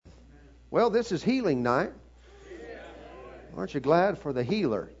Well, this is healing night. Aren't you glad for the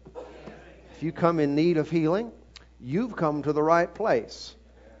healer? If you come in need of healing, you've come to the right place.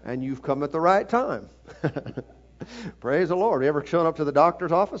 And you've come at the right time. Praise the Lord. You ever shown up to the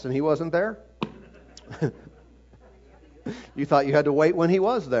doctor's office and he wasn't there? You thought you had to wait when he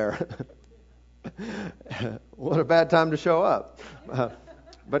was there. What a bad time to show up.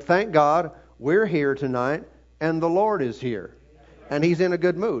 But thank God we're here tonight and the Lord is here. And He's in a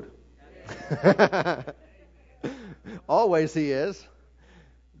good mood. Always He is.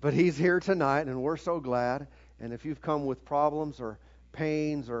 But He's here tonight and we're so glad. And if you've come with problems or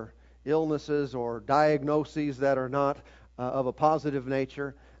pains or illnesses or diagnoses that are not of a positive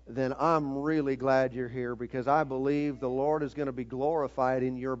nature, then I'm really glad you're here, because I believe the Lord is going to be glorified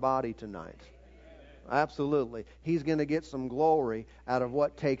in your body tonight. Absolutely. He's going to get some glory out of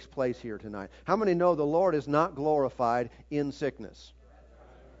what takes place here tonight. How many know the Lord is not glorified in sickness?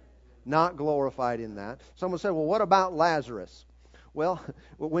 Not glorified in that. Someone said, well, what about Lazarus? Well,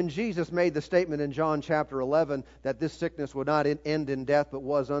 when Jesus made the statement in John chapter 11 that this sickness would not end in death but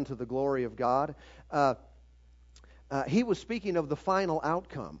was unto the glory of God, He was speaking of the final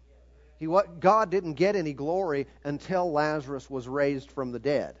outcome. God didn't get any glory until Lazarus was raised from the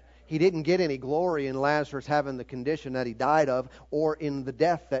dead. He didn't get any glory in Lazarus having the condition that he died of or in the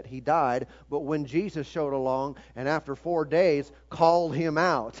death that he died. But when Jesus showed along and after 4 days called him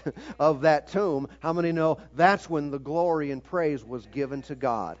out of that tomb, how many know that's when the glory and praise was given to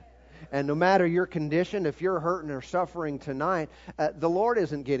God? And no matter your condition, if you're hurting or suffering tonight, the Lord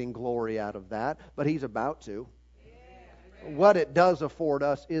isn't getting glory out of that, but He's about to. What it does afford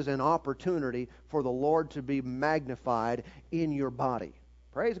us is an opportunity for the Lord to be magnified in your body.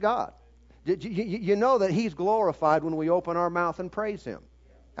 Praise God. You know that He's glorified when we open our mouth and praise Him.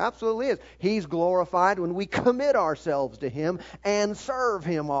 Absolutely is. He's glorified when we commit ourselves to Him and serve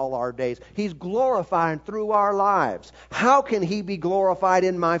Him all our days. He's glorified through our lives. How can He be glorified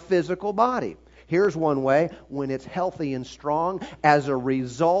in my physical body? Here's one way: when it's healthy and strong as a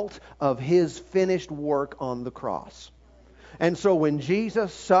result of His finished work on the cross. And so when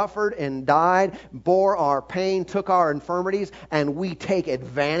Jesus suffered and died, bore our pain, took our infirmities, and we take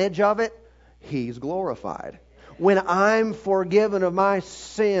advantage of it, He's glorified. When I'm forgiven of my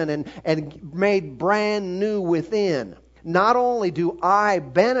sin and made brand new within, not only do I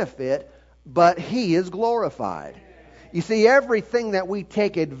benefit, but He is glorified. You see, everything that we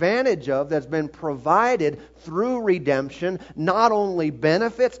take advantage of that's been provided through redemption not only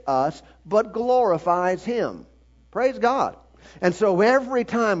benefits us, but glorifies Him. Praise God. And so every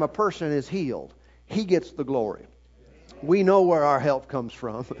time a person is healed, He gets the glory. We know where our help comes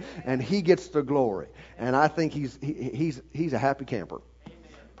from, and He gets the glory. And I think he's a happy camper.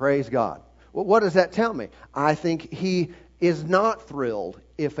 Praise God. Well, what does that tell me? I think He is not thrilled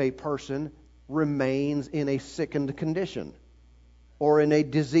if a person remains in a sickened condition or in a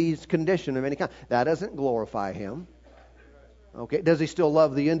diseased condition of any kind. That doesn't glorify Him. Okay, does He still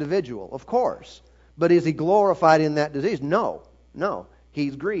love the individual? Of course. But is He glorified in that disease? No.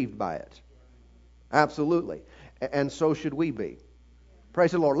 He's grieved by it. Absolutely. And so should we be.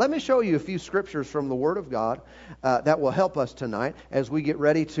 Praise the Lord. Let me show you a few scriptures from the Word of God that will help us tonight as we get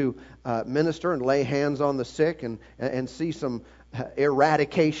ready to minister and lay hands on the sick and see some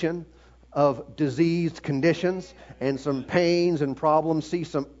eradication of diseased conditions and some pains and problems. See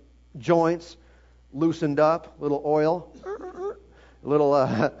some joints loosened up, little oil.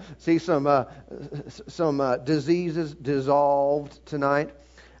 See some diseases dissolved tonight.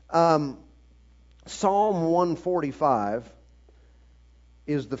 Psalm 145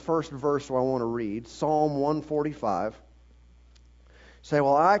 is the first verse I want to read. Psalm 145. Say,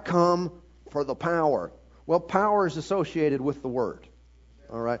 well, I come for the power. Well, power is associated with the Word.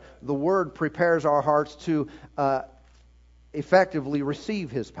 All right. The Word prepares our hearts to effectively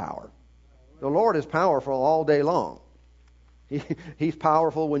receive His power. The Lord is powerful all day long. He's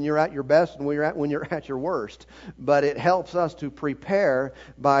powerful when you're at your best and when you're at your worst. But it helps us to prepare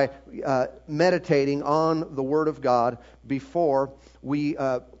by meditating on the Word of God before we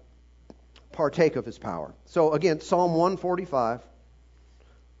partake of His power. So again, Psalm 145.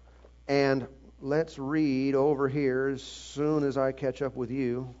 And let's read over here as soon as I catch up with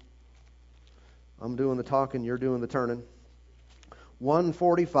you. I'm doing the talking, you're doing the turning.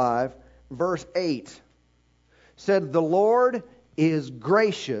 145, verse 8. Said, the Lord is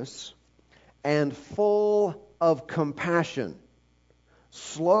gracious and full of compassion,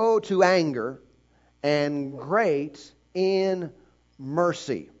 slow to anger, and great in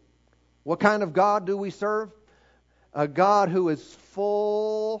mercy. What kind of God do we serve? A God who is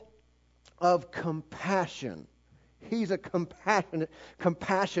full of compassion. He's a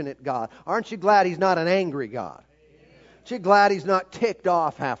compassionate God. Aren't you glad He's not an angry God? Aren't you glad He's not ticked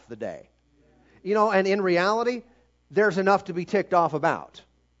off half the day? You know, and in reality, there's enough to be ticked off about.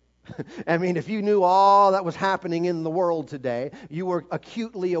 I mean, if you knew all that was happening in the world today, you were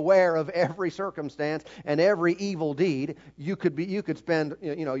acutely aware of every circumstance and every evil deed, you could spend,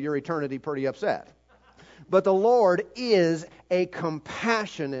 your eternity pretty upset. But the Lord is a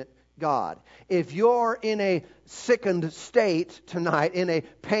compassionate God. If you're in a sickened state tonight, in a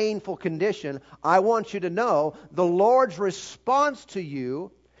painful condition, I want you to know the Lord's response to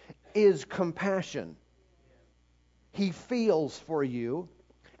you is compassion. He feels for you.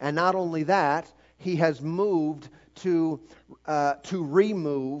 And not only that, He has moved to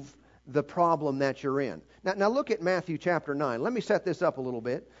remove the problem that you're in. Now look at Matthew chapter 9. Let me set this up a little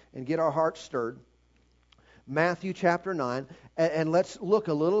bit and get our hearts stirred. Matthew chapter 9, and let's look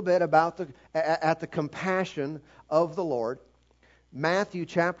a little bit at the compassion of the Lord. Matthew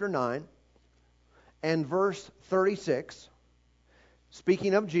chapter 9 and verse 36.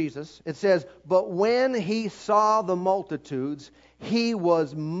 Speaking of Jesus, it says, "But when He saw the multitudes, He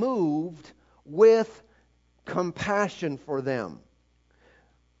was moved with compassion for them."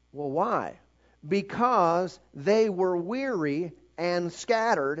 Well, why? Because they were weary and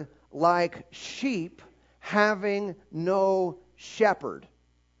scattered like sheep having no shepherd.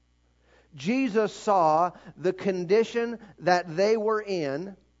 Jesus saw the condition that they were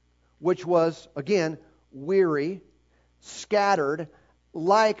in, which was, again, weary, scattered,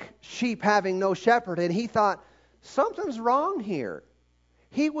 like sheep having no shepherd, and He thought, something's wrong here.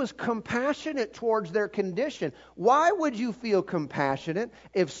 He was compassionate towards their condition. Why would you feel compassionate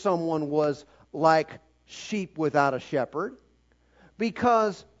if someone was like sheep without a shepherd?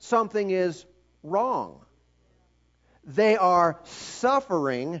 Because something is wrong. They are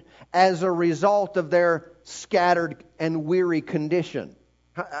suffering as a result of their scattered and weary condition.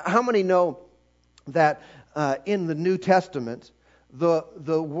 How many know that in the New Testament,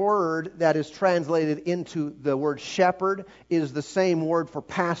 the word that is translated into the word shepherd is the same word for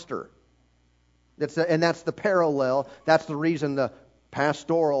pastor? And that's the parallel. That's the reason the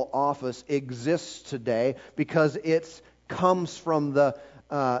pastoral office exists today, because it comes from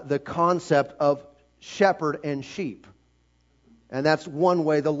the concept of shepherd and sheep. And that's one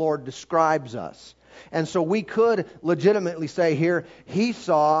way the Lord describes us. And so we could legitimately say here, He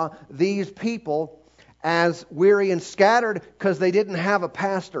saw these people as weary and scattered because they didn't have a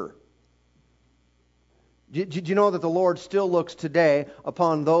pastor. Did you know that the Lord still looks today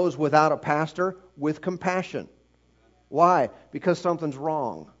upon those without a pastor with compassion? Why? Because something's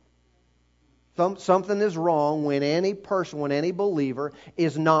wrong. Something is wrong when any person, when any believer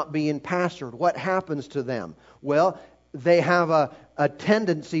is not being pastored. What happens to them? Well, they have a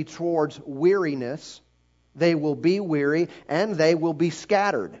tendency towards weariness. They will be weary and they will be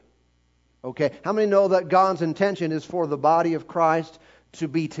scattered. Okay, how many know that God's intention is for the body of Christ to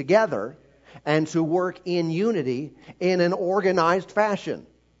be together and to work in unity in an organized fashion?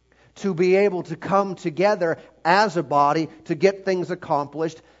 To be able to come together as a body to get things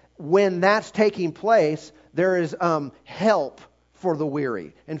accomplished. When that's taking place, there is help for the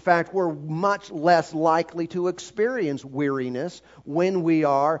weary. In fact, we're much less likely to experience weariness when we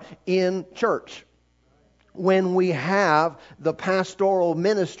are in church, when we have the pastoral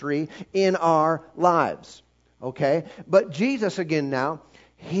ministry in our lives. Okay? But Jesus, again now,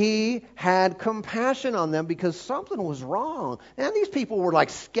 He had compassion on them because something was wrong. And these people were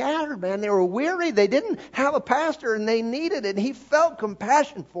like scattered, man. They were weary. They didn't have a pastor and they needed it. And He felt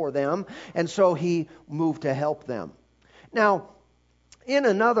compassion for them. And so He moved to help them. Now, in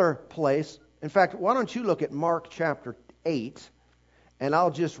another place, in fact, why don't you look at Mark chapter 8, and I'll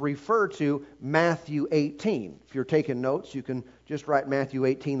just refer to Matthew 18. If you're taking notes, you can just write Matthew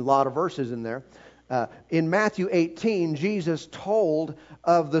 18, a lot of verses in there. In Matthew 18, Jesus told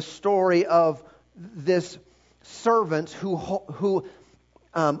of the story of this servant who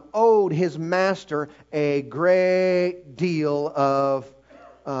owed his master a great deal of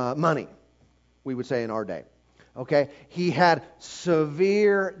money, we would say in our day. Okay, he had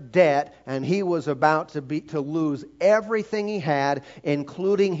severe debt, and he was about to lose everything he had,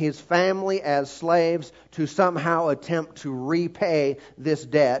 including his family as slaves, to somehow attempt to repay this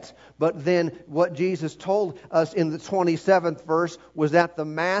debt. But then what Jesus told us in the 27th verse was that the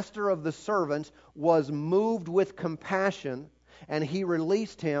master of the servant was moved with compassion, and He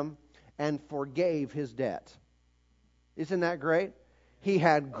released him and forgave his debt. Isn't that great? He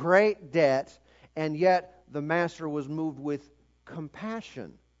had great debt, and yet the master was moved with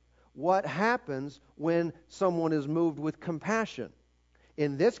compassion. What happens when someone is moved with compassion?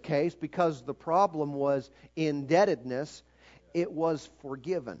 in this case, because the problem was indebtedness, it was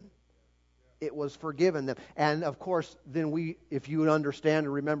forgiven. It was forgiven them. And of course, then if you understand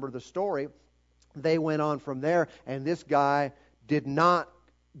and remember the story, they went on from there, and this guy did not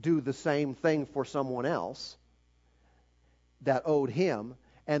do the same thing for someone else that owed him.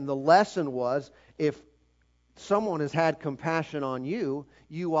 And the lesson was, if someone has had compassion on you,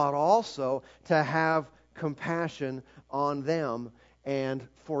 you ought also to have compassion on them and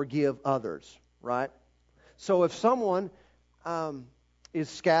forgive others, right? So if someone is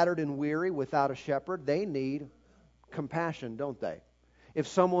scattered and weary without a shepherd, they need compassion, don't they? If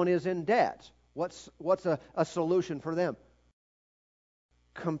someone is in debt, what's a solution for them?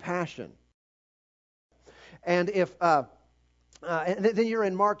 Compassion. And if and then you're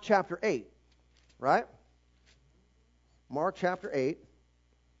in Mark chapter 8, right? Mark chapter 8.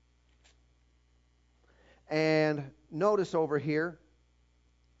 And notice over here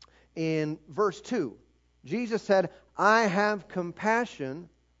in verse 2, Jesus said, I have compassion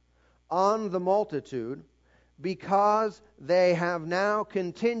on the multitude, because they have now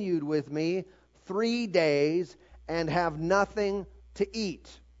continued with me 3 days and have nothing to eat.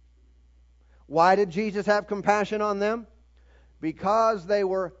 Why did Jesus have compassion on them? Because they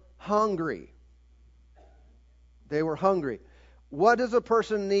were hungry. They were hungry. What does a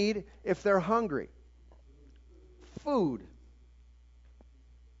person need if they're hungry? Food.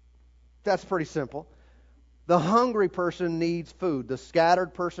 That's pretty simple. The hungry person needs food. The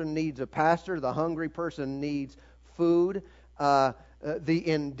scattered person needs a pastor. The hungry person needs food. The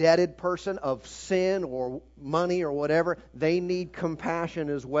indebted person of sin or money or whatever, they need compassion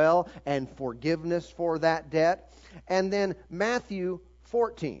as well and forgiveness for that debt. And then Matthew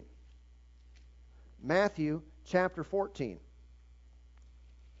 14. Matthew chapter 14.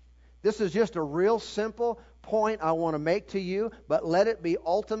 This is just a real simple point I want to make to you, but let it be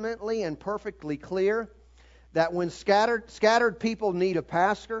ultimately and perfectly clear that when scattered people need a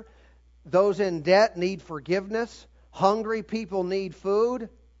pastor, those in debt need forgiveness, hungry people need food,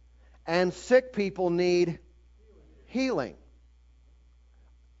 and sick people need healing.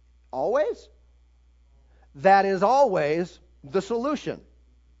 Always? That is always the solution.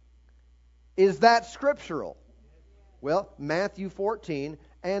 Is that scriptural? Well, Matthew 14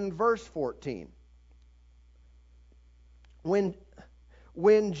 and verse 14.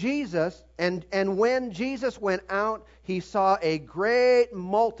 When Jesus went out, he saw a great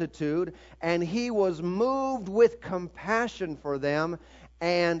multitude, and he was moved with compassion for them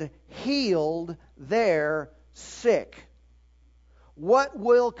and healed their sick. What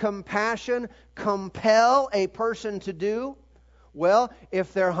will compassion compel a person to do? Well,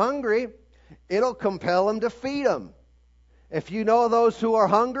 if they're hungry, it'll compel them to feed them. If you know those who are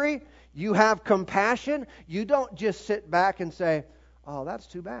hungry, you have compassion. You don't just sit back and say, oh, that's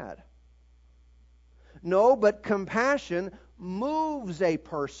too bad. No, but compassion moves a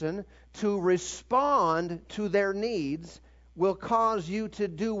person to respond to their needs, will cause you to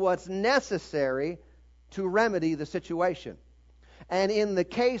do what's necessary to remedy the situation. And in the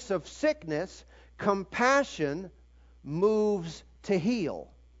case of sickness, compassion moves to heal.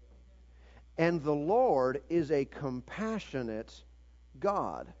 And the Lord is a compassionate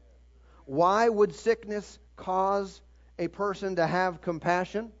God. Why would sickness cause a person to have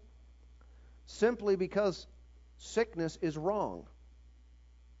compassion? Simply because sickness is wrong.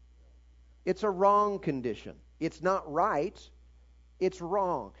 It's a wrong condition. It's not right. It's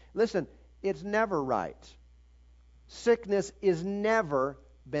wrong. Listen, it's never right. Sickness is never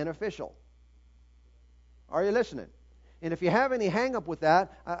beneficial. Are you listening? And if you have any hang up with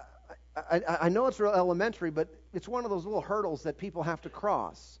that, I know it's real elementary, but it's one of those little hurdles that people have to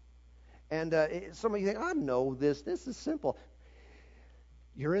cross. And some of you think, I know this. This is simple.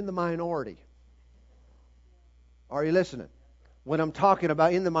 You're in the minority. Are you listening? When I'm talking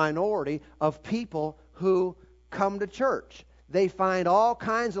about in the minority of people who come to church, they find all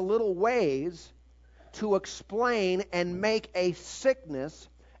kinds of little ways to explain and make a sickness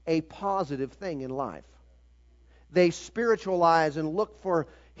a positive thing in life. They spiritualize and look for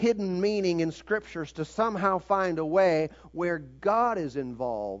hidden meaning in Scriptures to somehow find a way where God is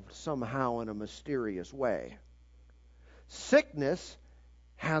involved somehow in a mysterious way. Sickness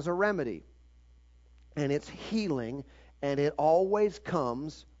has a remedy, and it's healing, and it always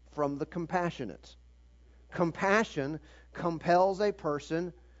comes from the compassionate. Compassion compels a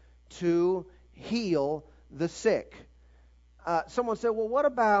person to heal the sick. Someone said, well, what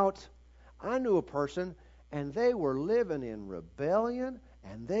about, I knew a person, and they were living in rebellion,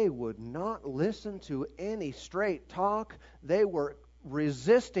 and they would not listen to any straight talk. They were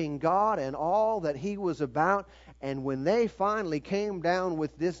resisting God and all that He was about. And when they finally came down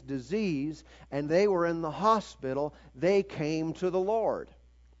with this disease and they were in the hospital, they came to the Lord.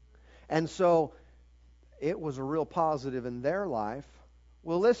 And so it was a real positive in their life.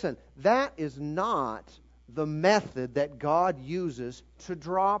 Well, listen, that is not the method that God uses to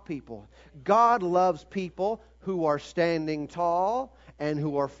draw people. God loves people who are standing tall and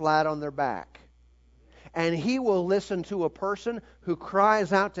who are flat on their back. And He will listen to a person who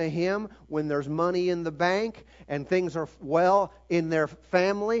cries out to Him when there's money in the bank and things are well in their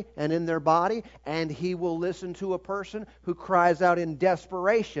family and in their body. And He will listen to a person who cries out in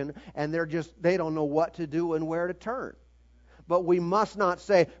desperation and they don't know what to do and where to turn. But we must not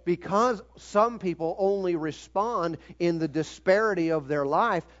say, because some people only respond in the disparity of their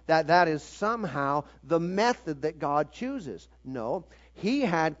life, that is somehow the method that God chooses. No, He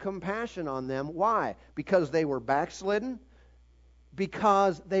had compassion on them. Why? Because they were backslidden?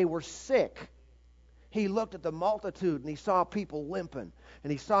 Because they were sick. He looked at the multitude and He saw people limping.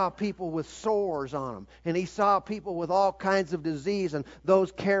 And He saw people with sores on them. And He saw people with all kinds of disease and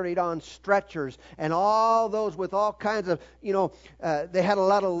those carried on stretchers. And all those with all kinds of, they had a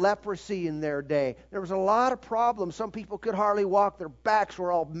lot of leprosy in their day. There was a lot of problems. Some people could hardly walk. Their backs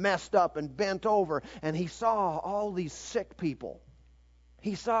were all messed up and bent over. And He saw all these sick people.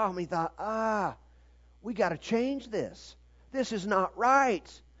 He saw them. He thought, we got to change this. This is not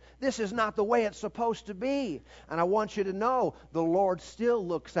right. This is not the way it's supposed to be. And I want you to know the Lord still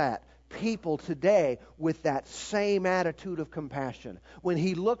looks at people today with that same attitude of compassion. When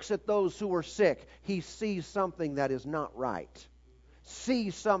He looks at those who are sick, He sees something that is not right.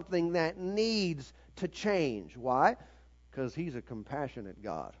 Sees something that needs to change. Why? Because He's a compassionate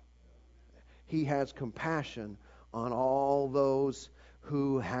God. He has compassion on all those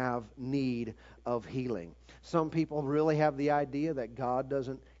who have need of healing. Some people really have the idea that God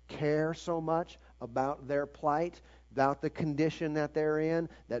doesn't care so much about their plight, about the condition that they're in,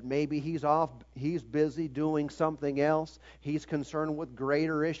 that maybe he's busy doing something else. He's concerned with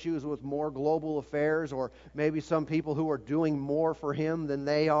greater issues, with more global affairs, or maybe some people who are doing more for Him than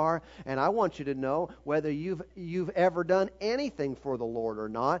they are. And I want you to know, whether you've ever done anything for the Lord or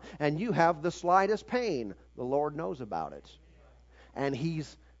not, and you have the slightest pain, the Lord knows about it. And He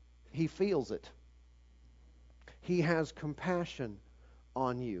feels it. He has compassion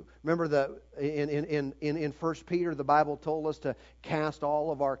on you. Remember in 1 Peter, the Bible told us to cast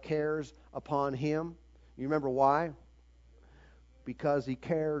all of our cares upon Him. You remember why? Because He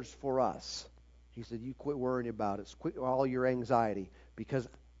cares for us. He said, you quit worrying about it. Quit all your anxiety, because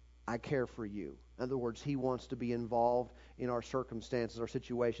I care for you. In other words, He wants to be involved in our circumstances, our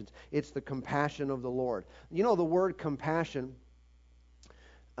situations. It's the compassion of the Lord. You know, the word compassion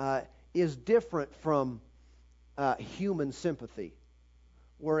is different from human sympathy,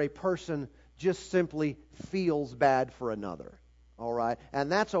 where a person just simply feels bad for another. All right?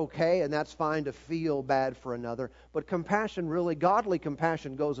 And that's okay, and that's fine to feel bad for another. But compassion, really, godly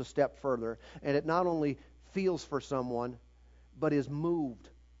compassion goes a step further. And it not only feels for someone, but is moved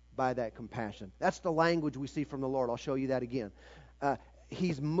by that compassion. That's the language we see from the Lord. I'll show you that again.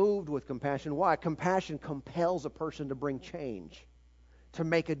 He's moved with compassion. Why? Compassion compels a person to bring change, to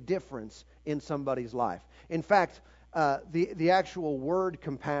make a difference in somebody's life. In fact, the actual word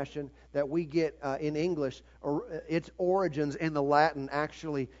compassion that we get in English, its origins in the Latin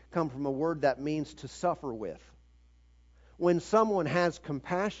actually come from a word that means to suffer with. When someone has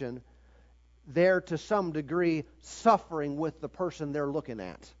compassion, they're to some degree suffering with the person they're looking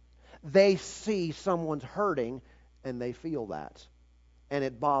at. They see someone's hurting and they feel that, and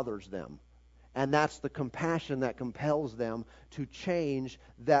it bothers them. And that's the compassion that compels them to change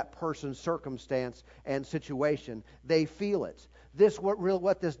that person's circumstance and situation. They feel it.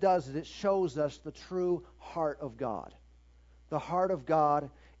 What this does is it shows us the true heart of God. The heart of God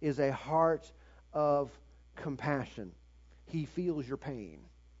is a heart of compassion. He feels your pain.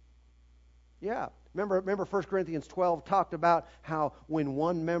 Yeah. Remember 1 Corinthians 12 talked about how when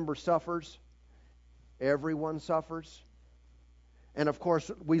one member suffers, everyone suffers. And of course,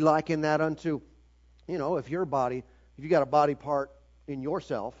 we liken that unto, if you got a body part in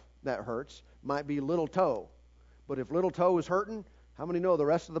yourself that hurts, might be little toe. But if little toe is hurting, how many know the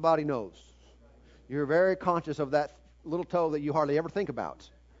rest of the body knows? You're very conscious of that little toe that you hardly ever think about.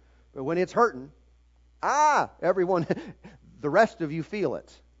 But when it's hurting, everyone, the rest of you feel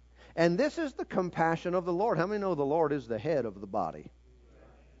it. And this is the compassion of the Lord. How many know the Lord is the head of the body?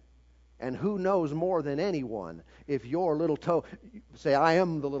 And who knows more than anyone if your little toe, say, I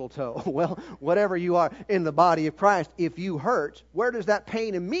am the little toe. Well, whatever you are in the body of Christ, if you hurt, where does that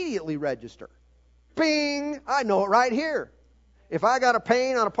pain immediately register? Bing! I know it right here. If I got a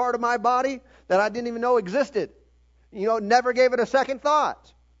pain on a part of my body that I didn't even know existed, never gave it a second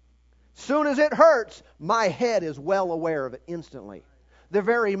thought. Soon as it hurts, my head is well aware of it instantly. The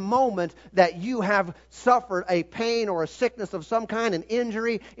very moment that you have suffered a pain or a sickness of some kind, an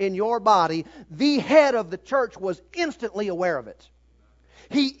injury in your body, the head of the church was instantly aware of it.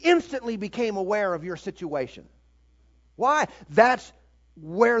 He instantly became aware of your situation. Why? That's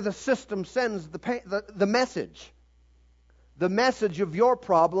where the system sends the message. The message of your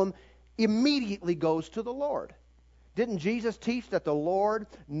problem immediately goes to the Lord. Didn't Jesus teach that the Lord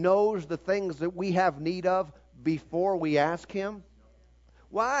knows the things that we have need of before we ask Him?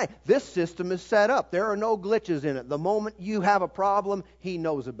 Why? This system is set up. There are no glitches in it. The moment you have a problem, He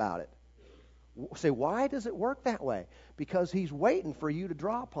knows about it. Say, why does it work that way? Because He's waiting for you to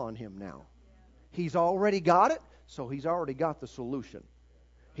draw upon Him now. He's already got it, so He's already got the solution.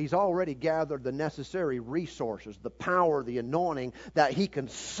 He's already gathered the necessary resources, the power, the anointing that He can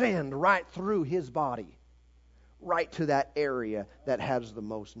send right through His body, right to that area that has the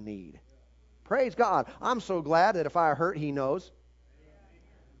most need. Praise God. I'm so glad that if I hurt, He knows.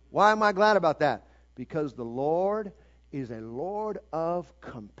 Why am I glad about that? Because the Lord is a Lord of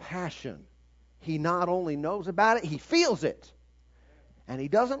compassion. He not only knows about it, He feels it. And He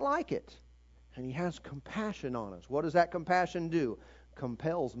doesn't like it. And He has compassion on us. What does that compassion do?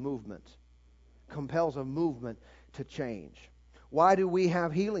 Compels movement. Compels a movement to change. Why do we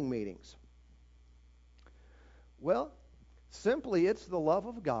have healing meetings? Well, simply it's the love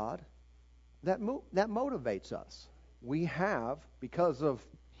of God that motivates us. We have, because of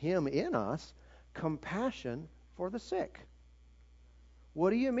Him in us, compassion for the sick. What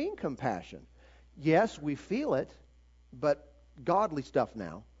do you mean compassion? Yes, we feel it, but godly stuff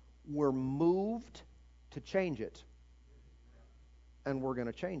now. We're moved to change it. And we're going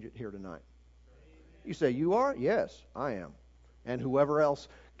to change it here tonight. You say, you are? Yes, I am. And whoever else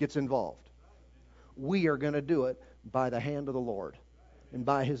gets involved. We are going to do it by the hand of the Lord and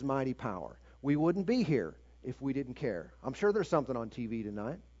by His mighty power. We wouldn't be here if we didn't care. I'm sure there's something on TV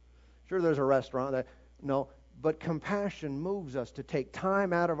tonight. Sure there's a restaurant. But compassion moves us to take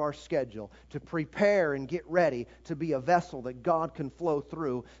time out of our schedule, to prepare and get ready to be a vessel that God can flow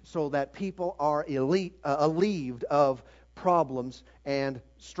through so that people are relieved of problems and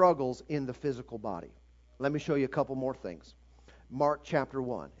struggles in the physical body. Let me show you a couple more things. Mark chapter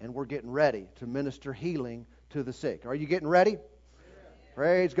 1, and we're getting ready to minister healing to the sick. Are you getting ready?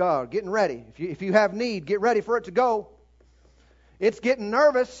 Praise God. Getting ready. If you have need, get ready for it to go. It's getting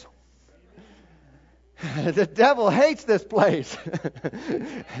nervous. The devil hates this place.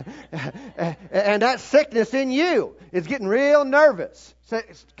 And that sickness in you is getting real nervous.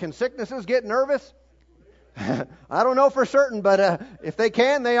 Can sicknesses get nervous? I don't know for certain, but if they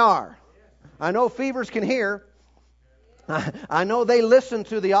can, they are. I know fevers can hear. I know they listen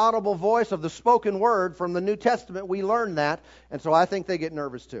to the audible voice of the spoken word from the New Testament. We learned that. And so I think they get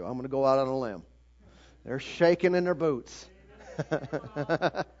nervous too. I'm going to go out on a limb. They're shaking in their boots.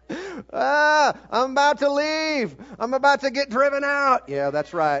 I'm about to leave. I'm about to get driven out. Yeah,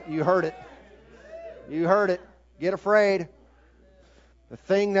 that's right. You heard it. You heard it. Get afraid. The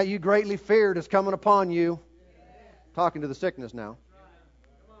thing that you greatly feared is coming upon you. Talking to the sickness now.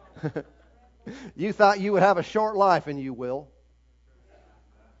 You thought you would have a short life, and you will.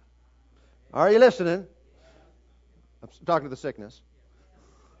 Are you listening? I'm talking to the sickness.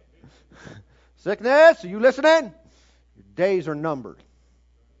 Sickness, are you listening? Your days are numbered.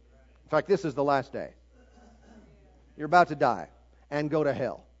 In fact, this is the last day. You're about to die and go to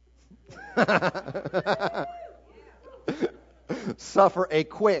hell. Suffer a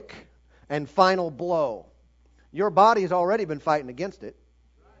quick and final blow. Your body has already been fighting against it.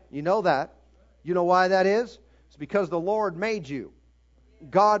 You know that. You know why that is? It's because the Lord made you.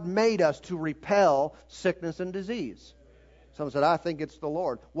 God made us to repel sickness and disease. Someone said, I think it's the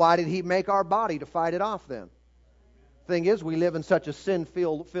Lord. Why did He make our body to fight it off then? Thing is, we live in such a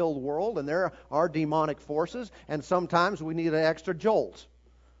sin-filled world, and there are demonic forces, and sometimes we need an extra jolt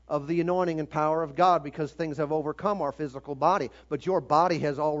of the anointing and power of God because things have overcome our physical body. But your body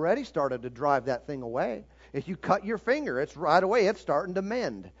has already started to drive that thing away. If you cut your finger, it's right away, it's starting to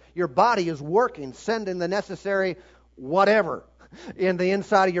mend. Your body is working, sending the necessary whatever in the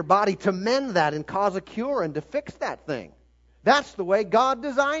inside of your body to mend that and cause a cure and to fix that thing. That's the way God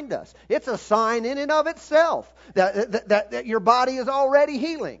designed us. It's a sign in and of itself that your body is already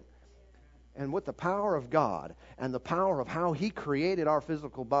healing. And with the power of God and the power of how He created our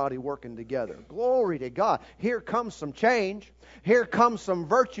physical body working together. Glory to God. Here comes some change. Here comes some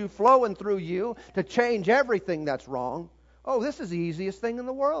virtue flowing through you to change everything that's wrong. Oh, this is the easiest thing in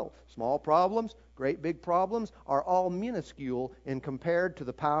the world. Small problems, great big problems are all minuscule in compared to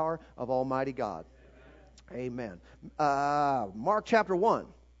the power of Almighty God. Amen. Mark chapter 1.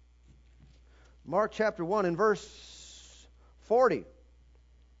 Mark chapter 1 and verse 40.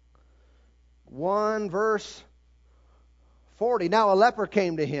 1 verse 40. Now a leper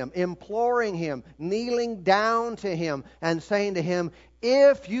came to him, imploring him, kneeling down to him, and saying to him,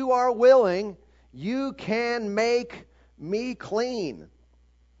 "If you are willing, you can make me clean."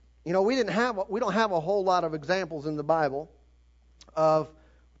 You know, we don't have a whole lot of examples in the Bible of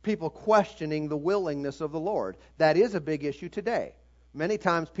people questioning the willingness of the Lord. That is a big issue today. Many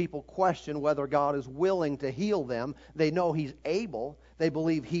times people question whether God is willing to heal them. They know He's able. They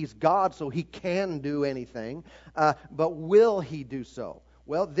believe He's God, so He can do anything. But will He do so?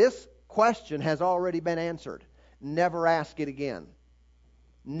 Well, this question has already been answered. Never ask it again.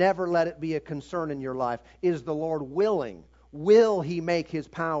 Never let it be a concern in your life. Is the Lord willing? Will He make His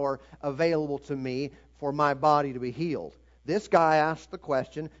power available to me for my body to be healed? This guy asked the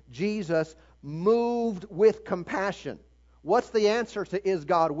question. Jesus moved with compassion. What's the answer to is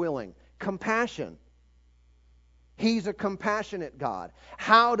God willing? Compassion. He's a compassionate God.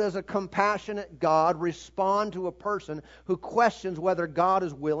 How does a compassionate God respond to a person who questions whether God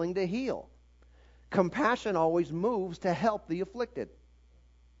is willing to heal? Compassion always moves to help the afflicted.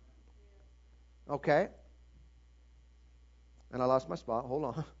 Okay? And I lost my spot. Hold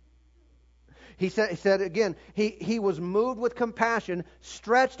on. He said again, he was moved with compassion,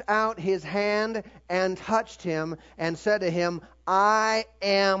 stretched out his hand and touched him, and said to him, "I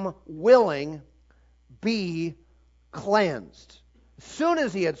am willing, be cleansed." As soon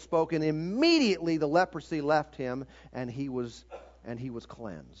as he had spoken, immediately the leprosy left him, and he was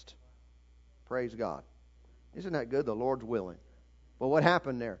cleansed. Praise God. Isn't that good? The Lord's willing. But what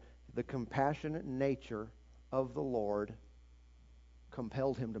happened there? The compassionate nature of the Lord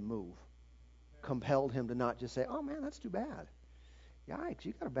compelled him to move. Compelled him to not just say, "Oh man, that's too bad. Yikes,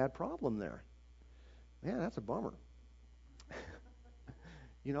 you got a bad problem there. Man, that's a bummer."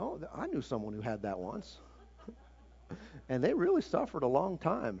 You know, I knew someone who had that once. And they really suffered a long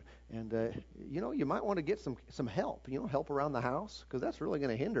time. And, you might want to get some help, help around the house, because that's really going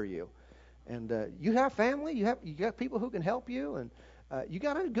to hinder you. And you have family, you got people who can help you, and you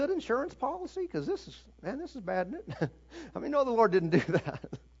got a good insurance policy, because this is bad, isn't it? I mean, no, the Lord didn't do that.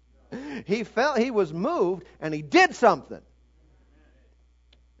 He felt he was moved, and he did something.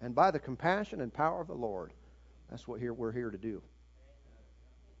 And by the compassion and power of the Lord, that's what we're here to do.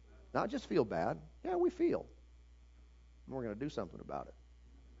 Not just feel bad. Yeah, we feel. And we're going to do something about it.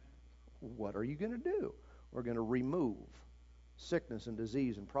 What are you going to do? We're going to remove sickness and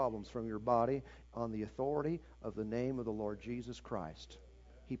disease and problems from your body on the authority of the name of the Lord Jesus Christ.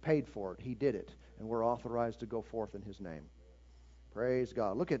 He paid for it. He did it. And we're authorized to go forth in His name. Praise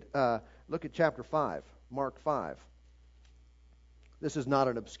God. Look at chapter 5, Mark 5. This is not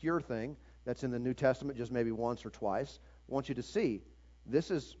an obscure thing that's in the New Testament, just maybe once or twice. I want you to see this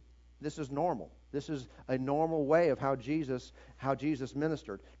is normal. This is a normal way of how Jesus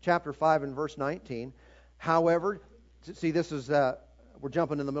ministered. Chapter 5 and verse 19. However, see, this is we're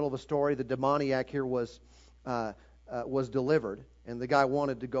jumping in the middle of a story. The demoniac here was delivered, and the guy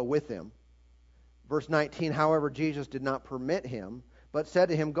wanted to go with him. Verse 19, however, Jesus did not permit him, but said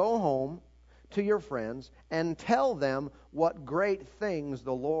to him, "Go home to your friends and tell them what great things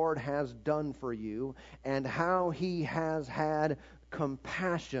the Lord has done for you and how He has had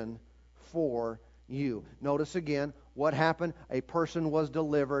compassion for you." Notice again what happened. A person was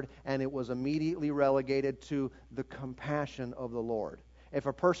delivered, and it was immediately relegated to the compassion of the Lord. If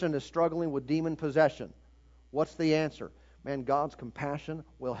a person is struggling with demon possession, what's the answer? Man, God's compassion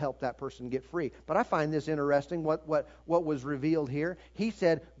will help that person get free. But I find this interesting, what was revealed here. He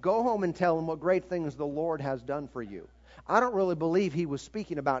said, "Go home and tell them what great things the Lord has done for you." I don't really believe he was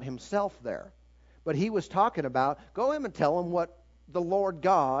speaking about himself there. But he was talking about, go home and tell them what the Lord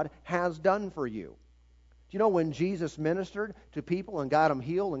God has done for you. Do you know when Jesus ministered to people and got them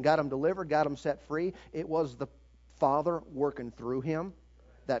healed and got them delivered, got them set free, it was the Father working through him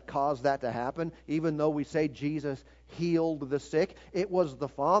that caused that to happen. Even though we say Jesus healed the sick, it was the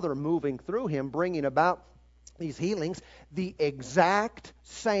Father moving through him, bringing about these healings the exact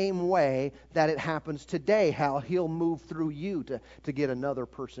same way that it happens today, how He'll move through you to get another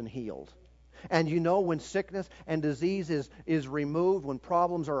person healed. And you know, when sickness and disease is removed, when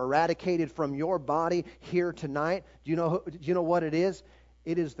problems are eradicated from your body here tonight, do you know what it is?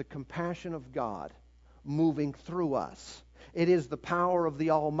 It is the compassion of God moving through us. It is the power of the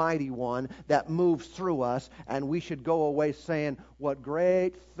Almighty One that moves through us, and we should go away saying, what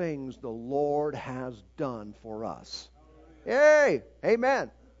great things the Lord has done for us. Yay!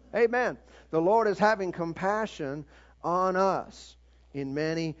 Amen. Amen. The Lord is having compassion on us in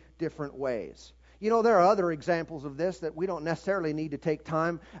many different ways. You know, there are other examples of this that we don't necessarily need to take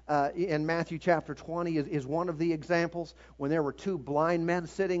time. In Matthew chapter 20 is one of the examples when there were two blind men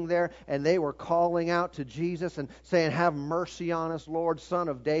sitting there and they were calling out to Jesus and saying, "Have mercy on us, Lord, Son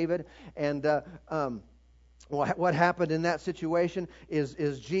of David." And what happened in that situation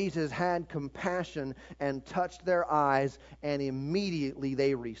is Jesus had compassion and touched their eyes, and immediately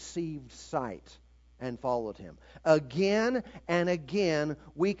they received sight and followed Him. Again and again,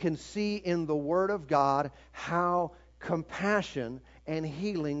 we can see in the Word of God how compassion and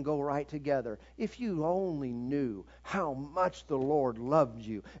healing go right together. If you only knew how much the Lord loved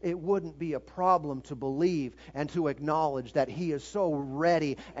you, it wouldn't be a problem to believe and to acknowledge that He is so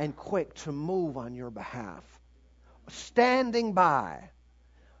ready and quick to move on your behalf. Standing by.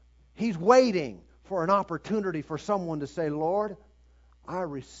 He's waiting for an opportunity for someone to say, "Lord, I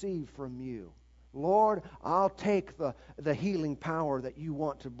receive from you. Lord, I'll take the healing power that you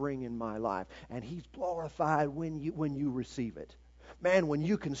want to bring in my life." And He's glorified when you receive it. Man, when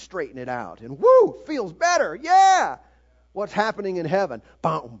you can straighten it out and woo, feels better. Yeah. What's happening in heaven?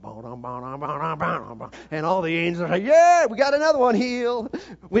 And all the angels are like, "Yeah, we got another one healed."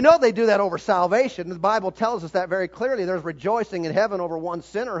 We know they do that over salvation. The Bible tells us that very clearly. There's rejoicing in heaven over one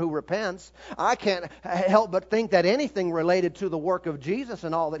sinner who repents. I can't help but think that anything related to the work of Jesus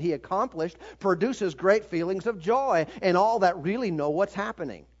and all that He accomplished produces great feelings of joy in all that really know what's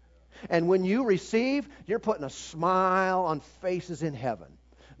happening. And when you receive, you're putting a smile on faces in heaven.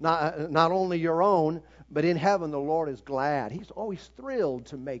 Not only your own, but in heaven the Lord is glad. He's always thrilled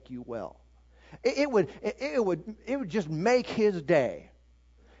to make you well. It would just make His day.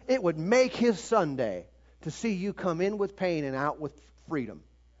 It would make His Sunday to see you come in with pain and out with freedom.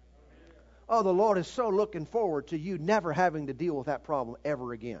 Oh, the Lord is so looking forward to you never having to deal with that problem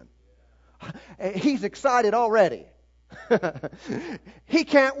ever again. He's excited already. He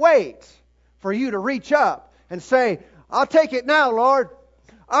can't wait for you to reach up and say, "I'll take it now, Lord.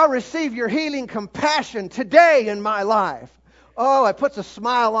 I'll receive your healing compassion today in my life." Oh, it puts a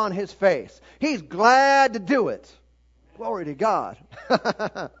smile on His face. He's glad to do it. Glory to God.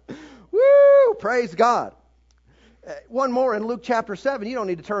 Woo! Praise God. One more in Luke chapter 7. You don't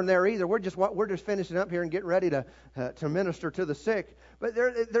need to turn there either. We're just finishing up here and getting ready to minister to the sick. But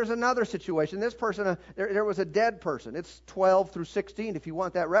there's another situation. This person, there was a dead person. It's 12 through 16 if you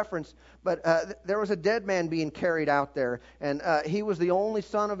want that reference. But there was a dead man being carried out there. And he was the only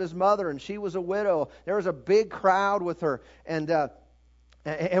son of his mother, and she was a widow. There was a big crowd with her. And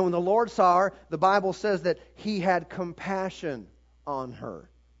when the Lord saw her, the Bible says that He had compassion on her.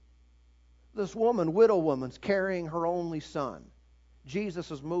 This woman, widow woman's carrying her only son. Jesus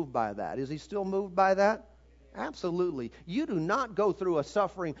was moved by that. Is He still moved by that? Absolutely. You do not go through a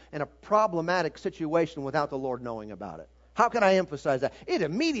suffering and a problematic situation without the Lord knowing about it. How can I emphasize that? It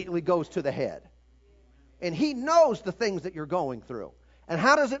immediately goes to the head. And He knows the things that you're going through. And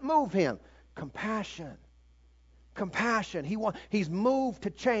how does it move Him? Compassion. Compassion. He's moved to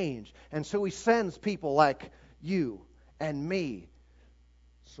change. And so He sends people like you and me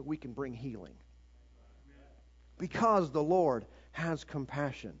so we can bring healing. Because the Lord has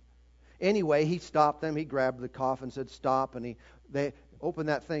compassion. Anyway, He stopped them. He grabbed the coffin and said, "Stop." And they opened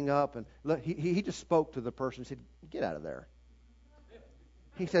that thing up. And he just spoke to the person and said, "Get out of there."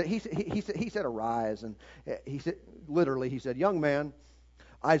 He said, "Arise." And he said, "Young man,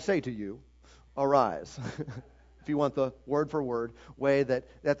 I say to you, arise." If you want the word for word way that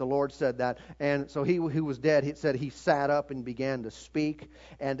the Lord said that. And so he who was dead, he said he sat up and began to speak.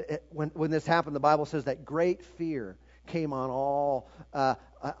 And when this happened, the Bible says that great fear came on all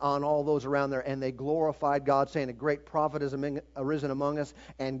those around there, and they glorified God, saying, "A great prophet has arisen among us,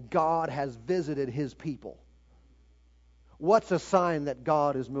 and God has visited His people." What's a sign that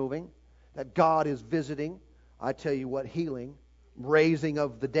God is moving? That God is visiting? I tell you what, healing, raising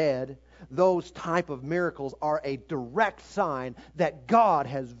of the dead, those type of miracles are a direct sign that God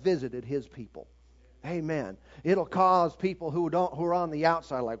has visited His people. Amen. It'll cause people who are on the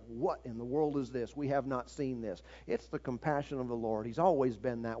outside like, "What in the world is this? We have not seen this." It's the compassion of the Lord. He's always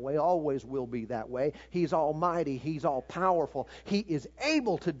been that way, always will be that way. He's almighty. He's all powerful. He is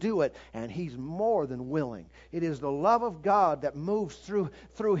able to do it, and He's more than willing. It is the love of God that moves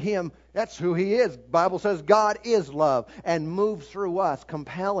through Him. That's who He is. The Bible says God is love, and moves through us,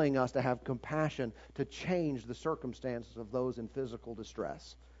 compelling us to have compassion to change the circumstances of those in physical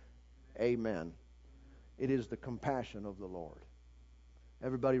distress. Amen. It is the compassion of the Lord.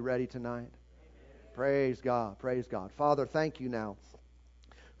 Everybody ready tonight? Amen. Praise God. Praise God. Father, thank you now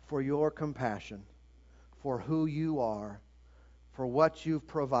for your compassion, for who you are, for what you've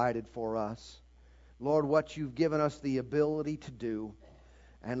provided for us. Lord, what you've given us the ability to do.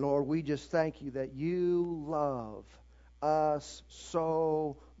 And Lord, we just thank you that you love us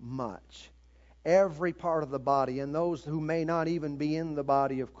so much. Every part of the body, and those who may not even be in the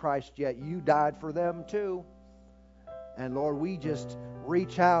body of Christ yet, you died for them too. And Lord, we just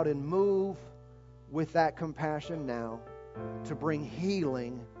reach out and move with that compassion now to bring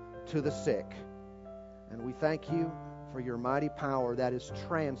healing to the sick. And we thank you for your mighty power that is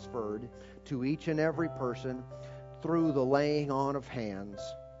transferred to each and every person through the laying on of hands.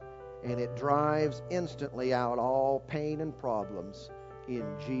 And it drives instantly out all pain and problems in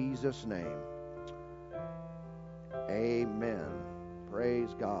Jesus' name. Amen.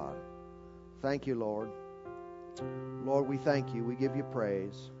 Praise God. Thank you, Lord. Lord, we thank you. We give you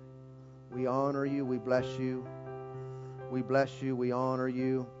praise. We honor you. We bless you. We bless you. We honor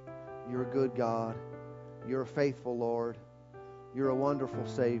you. You're a good God. You're a faithful Lord. You're a wonderful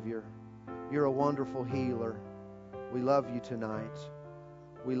Savior. You're a wonderful healer. We love you tonight.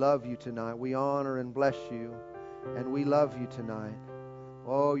 We love you tonight. We honor and bless you. And we love you tonight.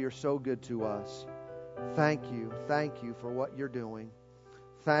 Oh, you're so good to us. Thank you. Thank you for what you're doing.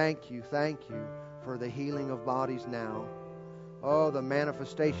 Thank you. Thank you for the healing of bodies now. Oh, the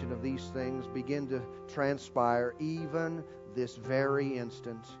manifestation of these things begin to transpire even this very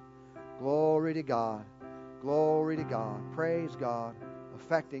instant. Glory to God. Glory to God. Praise God.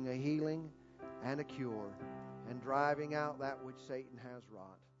 Affecting a healing and a cure and driving out that which Satan has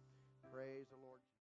wrought. Praise the Lord.